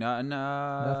 Nothing.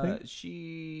 Nothing.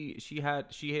 She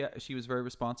was very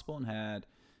responsible and had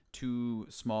 2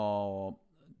 small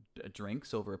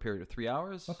drinks over a period of 3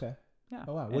 hours. Okay. Yeah.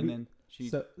 Oh wow. Then she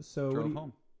drove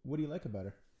home. What do you like about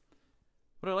her?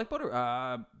 What do I like about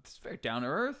her? It's very down to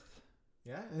earth.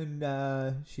 Yeah, and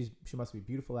she must be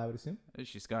beautiful, I would assume.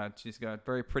 She's got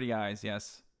very pretty eyes.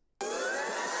 Yes.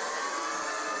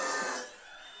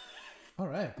 All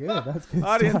right, good. That's good.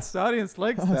 Audience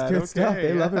likes that. Good okay, stuff.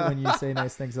 They love it when you say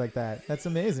nice things like that. That's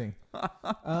amazing.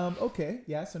 Okay,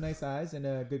 yeah. So nice eyes and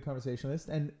a good conversationalist.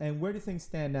 And where do things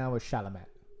stand now with Chalamet?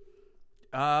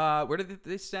 Where do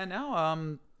they stand now?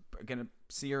 I'm gonna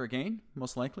see her again,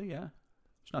 most likely. Yeah,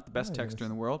 she's not the best texter in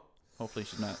the world. Hopefully,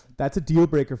 she's not. That's a deal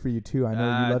breaker for you too. I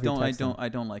know you love your texting. I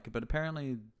don't like it, but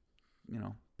apparently,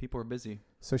 people are busy.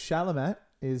 So Chalamet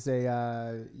is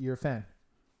you're a fan.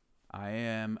 I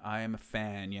am a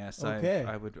fan. Yes. Okay.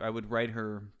 I would write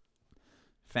her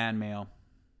Fan mail.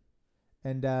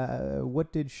 And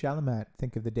what did Chalamet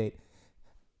think of the date?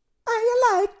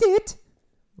 I liked it.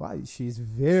 Wow, she's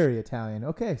very Italian.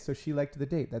 Okay, so she liked the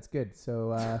date. That's good.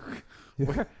 So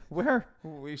where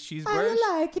she's where?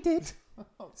 I liked it.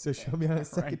 Okay. So show me on a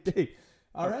second date.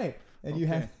 All right,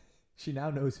 and she now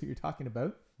knows who you're talking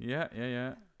about. Yeah.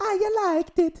 I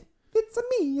liked it. It's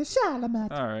me,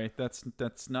 Chalamet. All right, that's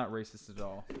not racist at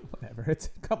all. Whatever.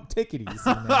 Come take it easy,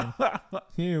 man.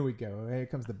 Here we go. Here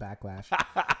comes the backlash.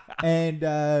 And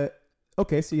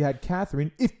okay, so you had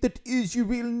Catherine. If that is your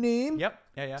real name. Yep.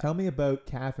 Yeah. Tell me about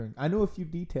Catherine. I know a few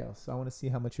details, so I want to see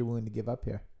how much you're willing to give up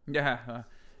here. Yeah,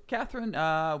 Catherine.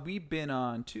 We've been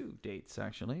on 2 dates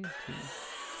actually.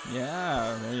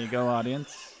 Yeah, there you go,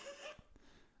 audience.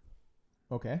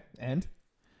 Okay, and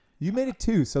you made it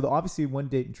 2, so obviously one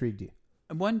date intrigued you.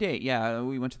 One date, yeah,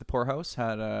 we went to the poorhouse,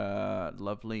 had a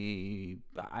lovely,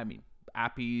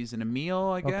 appies and a meal,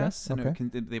 I guess. Okay.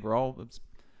 And they were all.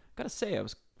 Gotta say, I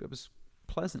was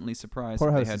pleasantly surprised.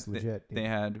 Poorhouse is legit. They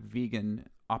had vegan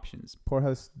options.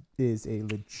 Poorhouse is a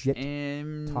legit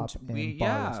top end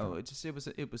bar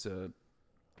restaurant. It was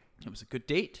a good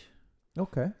date.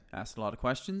 Okay. Asked a lot of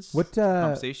questions. What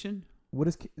conversation? What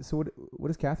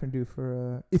does Catherine do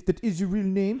for if that is your real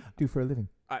name? Do for a living?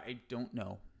 I don't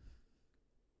know.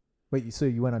 Wait, so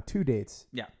you went on 2 dates?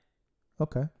 Yeah.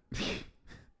 Okay.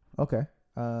 Okay.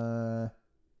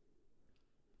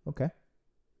 Okay.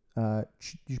 You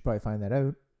should probably find that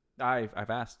out. I've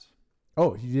asked.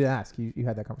 Oh, you did ask. You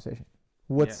had that conversation.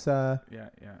 What's Yeah.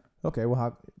 Okay.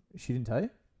 Well, she didn't tell you?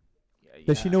 Yeah.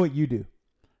 Does she know what you do?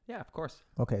 Yeah, of course.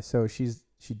 Okay, so she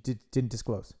didn't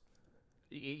disclose.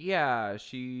 Yeah,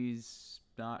 she's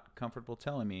not comfortable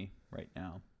telling me right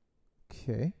now.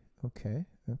 Okay.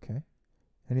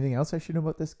 Anything else I should know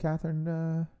about this Catherine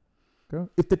girl?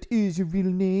 If that is your real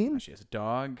name. She has a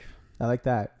dog. I like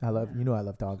that. I love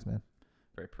dogs, man.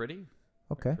 Very pretty.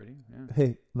 Okay. Very pretty, yeah.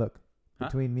 Hey, look,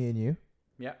 between me and you.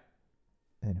 Yeah.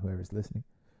 And whoever's listening,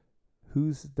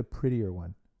 who's the prettier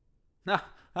one?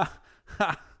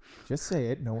 Just say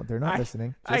it. No, they're not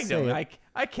listening. Just I know. Say it.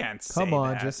 I can't say that. Come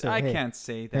on, just say it. I Hey. can't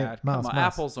say Hey, that. Mouse, Come on.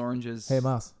 Mouse. Apples, oranges. Hey,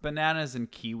 Mouse. Bananas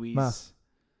and kiwis. Mouse.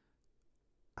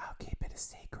 I'll keep it a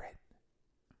secret.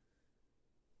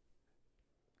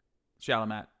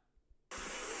 Chalamet.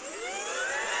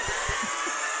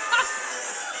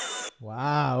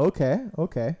 Wow. Okay.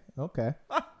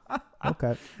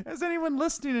 Is anyone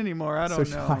listening anymore? I don't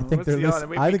know. I think they're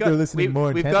listening. I think they're listening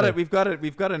more We've intently.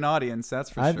 got an audience.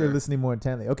 That's for sure. I think they're listening more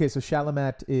intently. Okay, so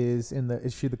Chalamet is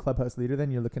she the clubhouse leader?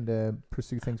 Then you're looking to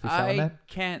pursue things with Chalamet. I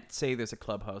can't say there's a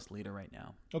clubhouse leader right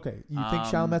now. Okay, you think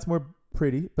Chalamet's more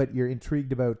pretty, but you're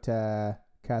intrigued about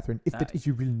Catherine. If that is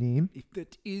your real name. If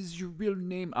that is your real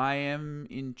name, I am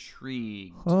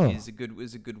intrigued. Oh. Is a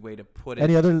good way to put it.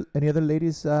 Any other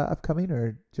ladies upcoming,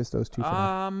 or just those 2 for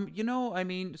now?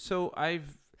 So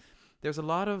there's a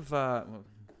lot of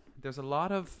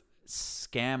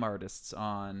scam artists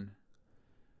on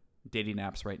dating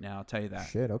apps right now. I'll tell you that.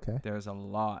 Shit. Okay. There's a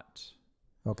lot.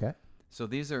 Okay. So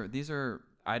these are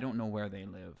I don't know where they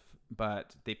live,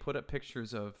 but they put up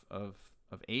pictures of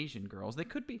Asian girls. They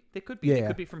could be they could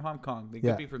be from Hong Kong. They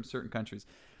could be from certain countries,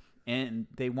 and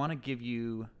they want to give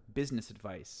you business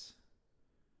advice.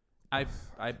 I've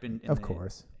been of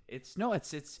course. It's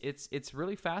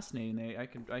really fascinating. I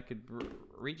could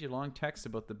read you a long text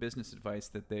about the business advice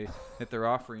that they're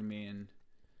offering me, and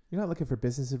you're not looking for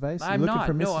business advice. I'm not.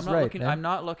 For Mrs. I'm not Right, looking. man. I'm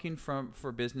not looking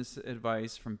for business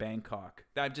advice from Bangkok.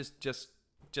 I'm just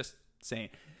saying,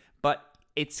 but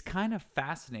it's kind of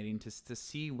fascinating to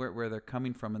see where they're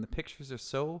coming from, and the pictures are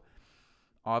so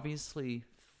obviously,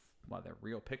 well, they're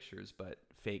real pictures, but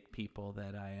fake people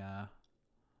that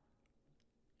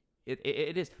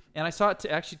It is, and I saw it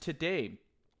actually today.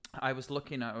 I was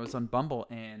on Bumble,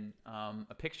 and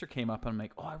a picture came up, and I'm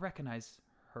like, oh, I recognize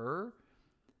her,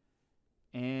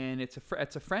 and it's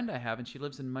a friend I have, and she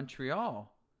lives in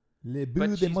Montreal.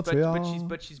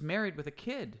 But she's married with a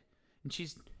kid,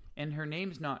 and her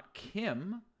name's not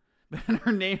Kim, but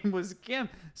her name was Kim.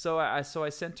 So I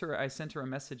sent her a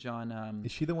message on.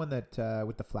 Is she the one that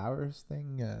with the flowers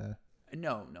thing?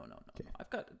 No. Okay.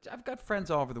 I've got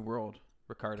friends all over the world.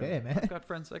 Ricardo. Okay, man. I got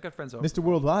friends over. Mr.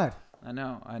 Worldwide. I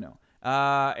know.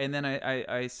 And then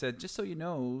I said, just so you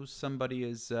know, somebody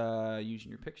is using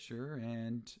your picture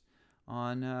and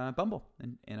on Bumble,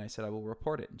 and I said I will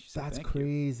report it. And she said, that's Thank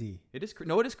crazy. You. It is.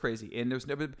 No, it is crazy. And there's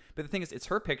never. But the thing is, it's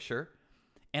her picture,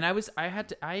 and I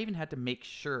even had to make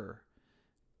sure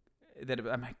that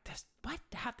I'm like,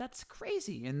 that's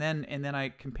crazy. And then I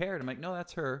compared. I'm like, no,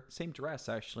 that's her. Same dress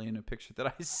actually in a picture that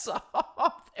I saw.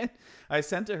 And I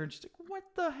sent to her, and she's like, what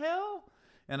the hell?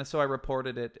 And so I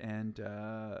reported it, and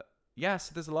so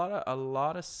there's a lot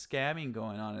of scamming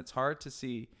going on. It's hard to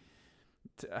see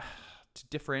to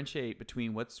differentiate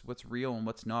between what's real and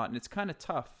what's not, and it's kind of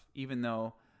tough. Even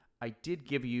though I did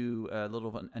give you a little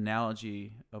of an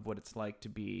analogy of what it's like to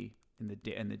be in the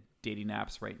dating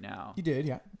apps right now. You did,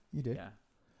 yeah, you did. Yeah.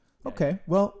 Okay,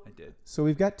 well, I did. So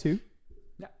we've got 2.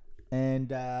 Yeah.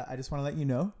 And I just want to let you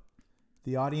know,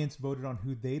 the audience voted on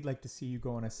who they'd like to see you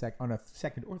go on a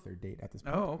second or third date at this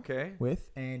point. Oh, okay.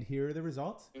 With, and here are the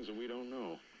results. Things that we don't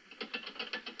know.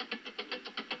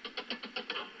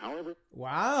 However,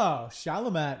 wow,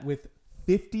 Shalamat with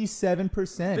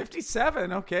 57%.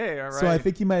 57. Okay, all right. So I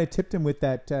think you might have tipped him with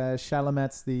that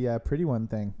Shalamat's the pretty one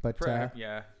thing. But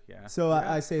yeah. So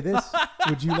I say this: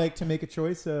 would you like to make a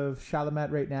choice of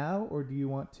Shalamat right now, or do you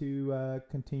want to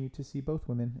continue to see both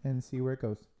women and see where it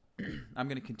goes? I'm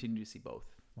going to continue to see both.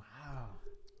 Wow.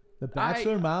 The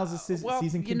Bachelor Miles'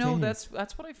 season continues.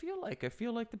 That's what I feel like. I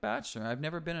feel like The Bachelor. I've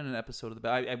never been in an episode of The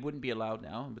Bachelor. I wouldn't be allowed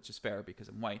now, which is fair because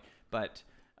I'm white. But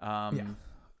yeah.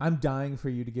 I'm dying for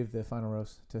you to give the final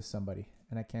rose to somebody,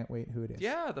 and I can't wait who it is.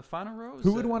 Yeah, the final rose.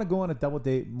 Who would want to go on a double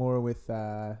date more with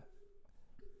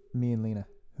me and Lena?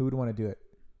 Who would want to do it?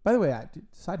 By the way,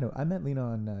 side note, I met Lena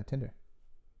on Tinder.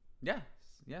 Yes.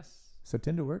 So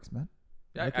Tinder works, man.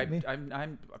 Yeah,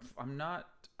 I'm not.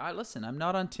 Listen. I'm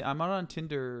not on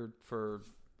Tinder for,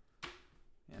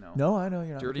 No, I know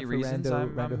you're not. Dirty reasons.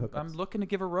 I'm looking to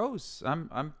give a rose.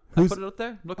 I put it out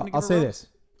there. Looking to give a rose. I'll say this.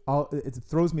 It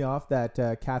throws me off that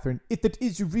Catherine, if that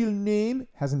is your real name,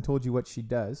 hasn't told you what she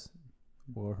does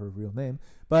or her real name.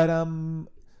 But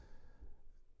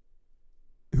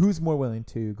who's more willing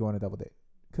to go on a double date?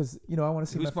 Because I want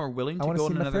to see. Who's more willing to go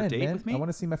on another date with me? I want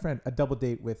to see my friend. A double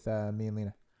date with me and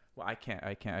Lena. Well, I can't.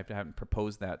 I haven't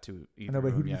proposed that to either. I know,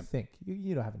 but who do yet. you think?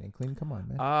 You don't have an inkling. Come on,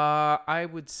 man. I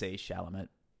would say Chalamet.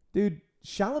 Dude,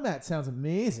 Chalamet sounds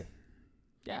amazing.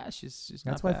 Yeah, she's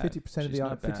That's not why bad. 50% of the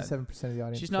 57% of the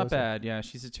audience. She's not bad. Yeah,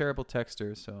 she's a terrible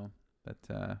texter. So,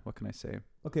 but what can I say?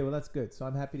 Okay, well that's good. So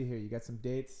I'm happy to hear you got some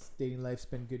dates. Dating life's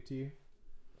been good to you.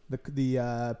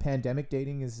 The pandemic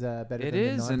dating is better. It than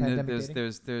is, the non-pandemic and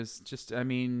dating? there's just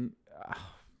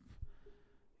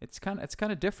it's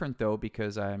kind of different though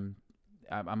because I'm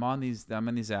on these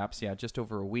apps just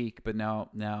over a week, but now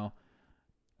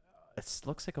it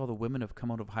looks like all the women have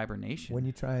come out of hibernation. When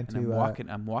you trying to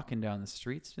I'm walking down the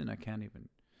streets and I can't even.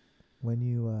 When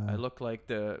you I look like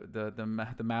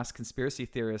the mass conspiracy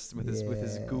theorist with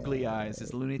his googly eyes,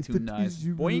 his Looney Tune eyes.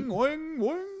 Boing boing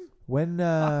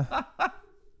boing.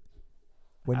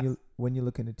 When you're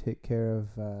looking to take care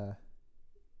of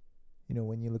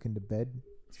when you're looking to bed.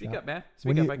 Speak up, man.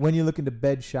 When you're looking to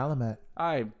bed Chalamet.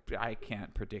 I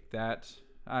can't predict that.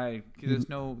 There's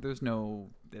no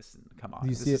this. Come on.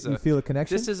 You feel a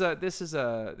connection? This is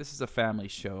a family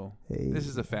show. Hey. This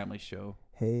is a family show.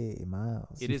 Hey,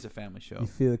 Miles. It is a family show. You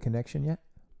feel a connection yet?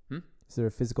 Is there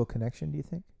a physical connection? Do you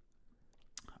think?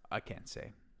 I can't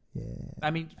say. Yeah.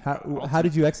 I mean, how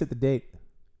did you exit the date?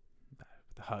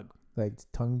 The hug. Like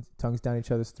tongues down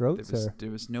each other's throats?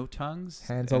 There was no tongues.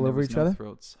 Hands all over each other?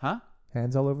 Throats. Huh?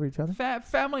 Hands all over each other?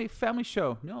 Family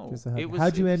show. No.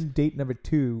 How'd you end date number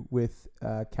 2 with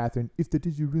Catherine, if that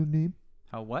is your real name?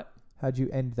 How what? How'd you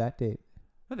end that date?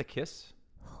 With a kiss.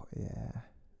 Oh, yeah.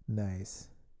 Nice.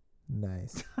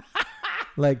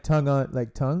 Like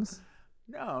tongues?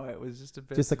 No, it was just a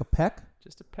bit. Just like a peck?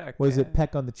 Just a peck. Was it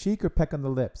peck on the cheek or peck on the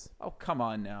lips? Oh, come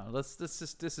on now. This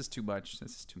is too much.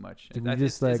 This is too much.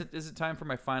 Is it time for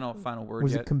my final word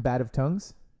was yet? it combative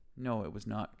tongues? No, it was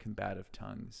not combative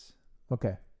tongues.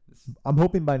 Okay. I'm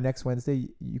hoping by next Wednesday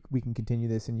we can continue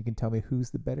this and you can tell me who's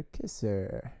the better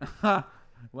kisser.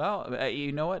 Well,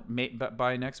 you know what? But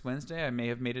by next Wednesday, I may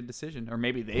have made a decision, or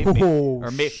maybe they've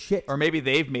maybe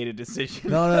they've made a decision.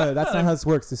 No, that's not how this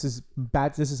works. This is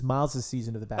Miles'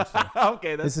 season of The Bachelor.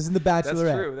 Okay, this isn't The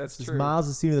Bachelorette. That's true. This is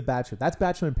Miles' season of The Bachelor. That's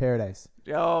Bachelor in Paradise.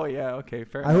 Oh yeah, okay,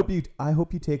 fair enough. I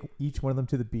hope you take each one of them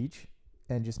to the beach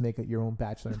and just make it your own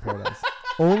Bachelor in Paradise.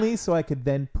 Only so I could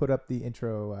then put up the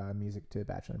intro music to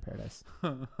Bachelor in Paradise.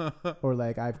 Or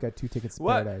like I've got 2 tickets to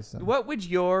Paradise. So. What would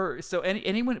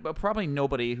anyone, but probably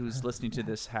nobody who's listening to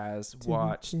this has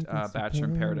watched Bachelor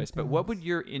in Paradise, but what would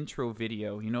your intro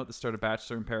video, at the start of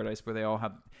Bachelor in Paradise where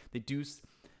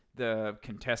the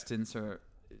contestants or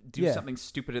do something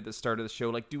stupid at the start of the show,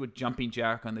 like do a jumping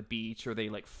jack on the beach, or they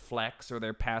like flex, or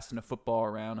they're passing a football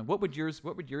around, and what would yours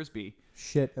be?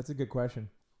 Shit, that's a good question.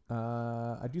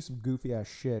 I do some goofy ass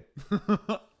shit,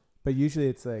 but usually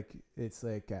it's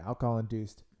like alcohol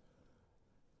induced.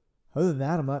 Other than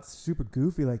that, I'm not super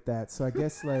goofy like that. So I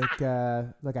guess like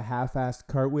a half-assed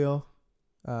cartwheel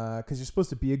Because you're supposed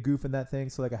to be a goof in that thing.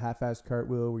 So like a half-assed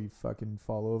cartwheel where you fucking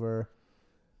fall over.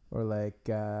 Or like,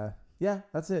 yeah,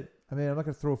 that's it. I mean, I'm not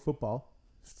going to throw a football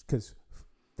because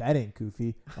that ain't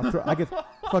goofy. I get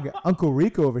fucking Uncle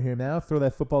Rico over here now. Throw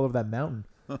that football over that mountain.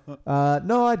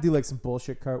 No, I do like some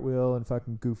bullshit cartwheel and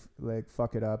fucking goof, like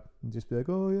fuck it up and just be like,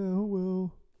 oh yeah, oh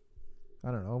well.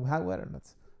 I don't know.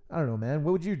 I don't know, man.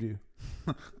 What would you do?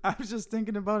 I was just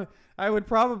thinking about it. I would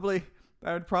probably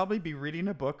be reading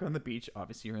a book on the beach.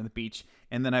 Obviously, you're on the beach.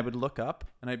 And then I would look up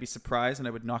and I'd be surprised and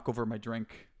I would knock over my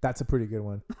drink. That's a pretty good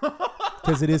one.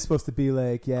 Because it is supposed to be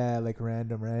like, yeah, like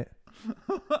random, right?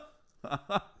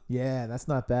 Yeah, that's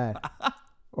not bad.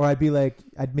 Or I'd be like,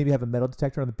 I'd maybe have a metal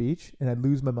detector on the beach and I'd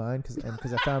lose my mind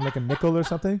because I found like a nickel or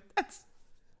something.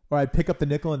 Or I'd pick up the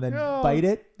nickel and then bite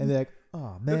it and be like,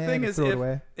 oh man, the thing is, throw it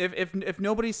away. If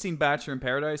nobody's seen Bachelor in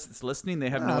Paradise that's listening, they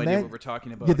have no idea what we're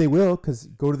talking about. Yeah, they will, because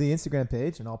go to the Instagram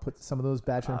page and I'll put some of those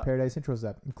Bachelor in Paradise intros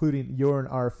up, including your and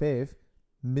our fave,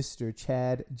 Mr.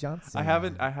 Chad Johnson.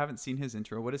 I haven't seen his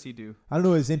intro. What does he do? I don't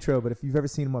know his intro, but if you've ever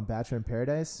seen him on Bachelor in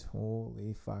Paradise,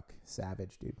 holy fuck,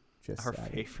 savage, dude. Just our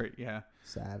savage. Favorite, yeah.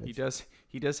 Savage.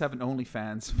 He does have an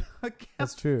OnlyFans.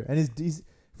 That's true, and he's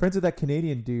friends with that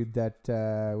Canadian dude that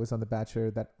was on The Bachelor.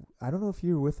 That I don't know if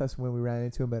you were with us when we ran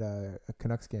into him at a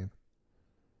Canucks game.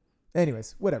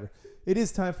 Anyways, whatever. It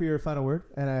is time for your final word,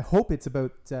 and I hope it's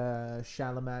about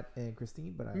Shalamat and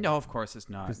Christine. But no, of course it's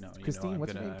not. Christine,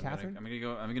 what's her name? Catherine.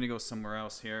 I'm gonna go somewhere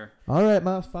else here. All right,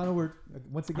 Miles. Final word.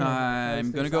 Once again,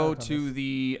 I'm gonna go to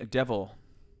the devil.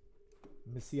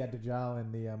 Messiah Dajjal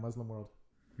in the Muslim world.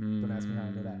 Don't ask me how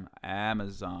I know that.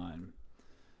 Amazon.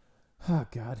 Oh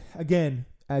God! Again,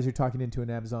 as you're talking into an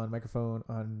Amazon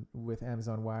microphone with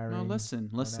Amazon wiring. No, listen.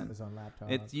 On Amazon laptop.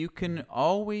 You can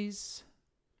always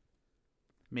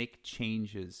make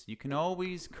changes. You can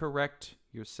always correct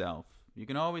yourself. You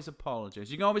can always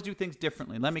apologize. You can always do things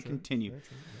differently. Let me continue. Very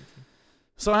true.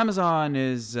 So Amazon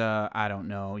is, I don't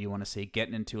know, you want to say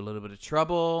getting into a little bit of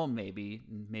trouble, maybe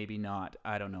not,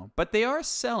 I don't know. But they are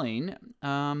selling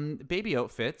baby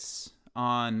outfits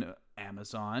on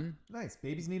Amazon. Nice.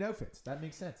 Babies need outfits. That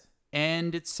makes sense.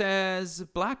 And it says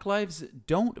Black Lives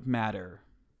Don't Matter.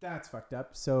 That's fucked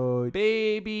up. So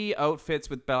baby outfits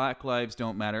with Black Lives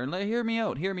Don't Matter. Hear me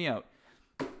out.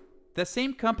 The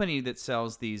same company that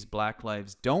sells these Black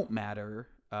Lives Don't Matter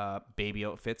baby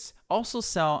outfits also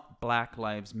sell Black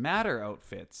Lives Matter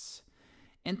outfits,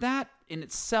 and that in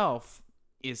itself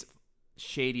is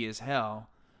shady as hell.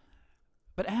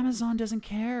 But Amazon doesn't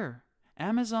care.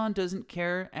 Amazon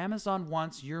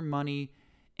wants your money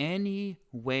any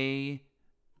way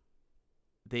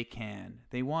they can.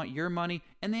 They want your money,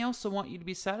 and they also want you to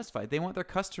be satisfied. They want their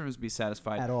customers to be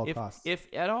satisfied at all costs.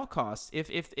 At all costs.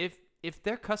 If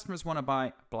their customers want to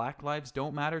buy Black Lives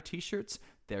Don't Matter t-shirts,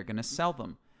 they're going to sell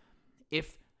them.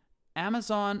 If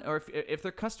Amazon or if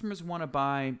their customers want to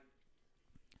buy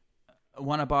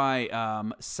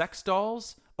sex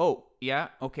dolls, oh, yeah,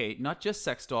 okay, not just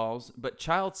sex dolls, but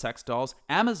child sex dolls,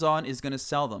 Amazon is going to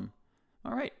sell them.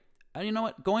 All right. And you know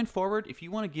what? Going forward, if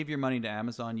you want to give your money to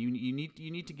Amazon, you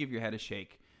need to give your head a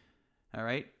shake. All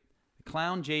right? The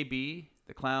clown JB,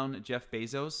 the clown Jeff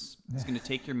Bezos is going to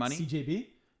take your money. CJB?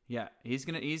 Yeah, he's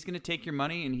gonna take your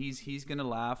money and he's gonna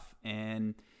laugh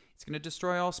and it's gonna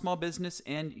destroy all small business.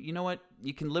 And you know what?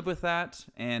 You can live with that.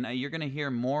 And you're gonna hear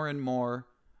more and more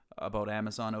about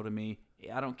Amazon out of me.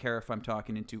 I don't care if I'm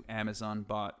talking into Amazon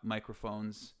bought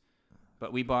microphones,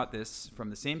 but we bought this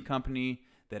from the same company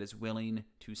that is willing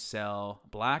to sell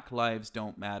Black Lives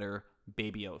Don't Matter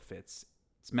baby outfits.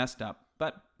 It's messed up,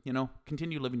 but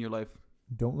continue living your life.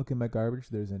 Don't look in my garbage.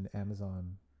 There's an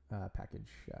Amazon package.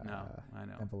 No, I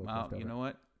know. Envelope Well, you know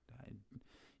what?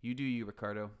 You do you,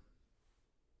 Ricardo.